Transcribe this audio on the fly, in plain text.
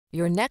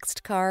Your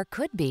next car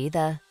could be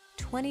the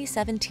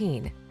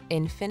 2017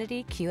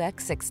 INFINITI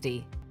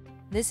QX60.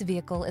 This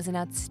vehicle is an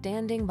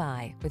outstanding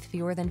buy with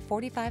fewer than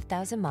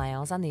 45,000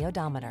 miles on the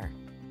odometer.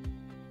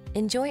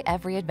 Enjoy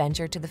every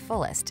adventure to the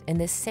fullest in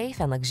this safe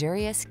and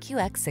luxurious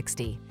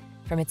QX60.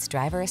 From its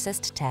driver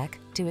assist tech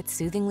to its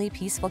soothingly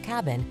peaceful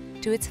cabin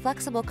to its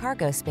flexible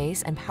cargo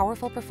space and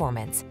powerful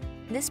performance,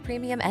 this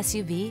premium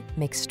SUV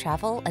makes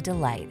travel a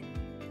delight.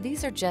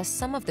 These are just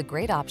some of the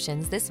great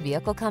options this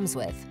vehicle comes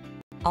with: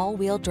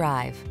 all-wheel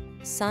drive,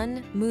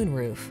 sun,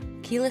 moonroof,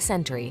 keyless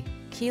entry,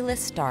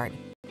 keyless start,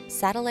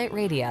 satellite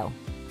radio,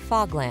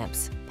 fog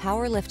lamps,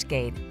 power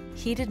liftgate,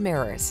 heated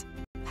mirrors,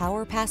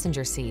 power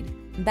passenger seat,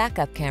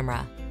 backup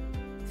camera.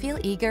 Feel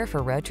eager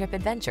for road trip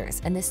adventures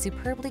in this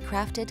superbly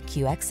crafted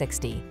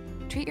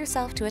QX60. Treat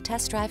yourself to a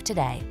test drive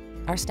today.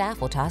 Our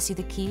staff will toss you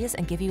the keys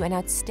and give you an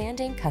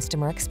outstanding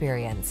customer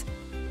experience.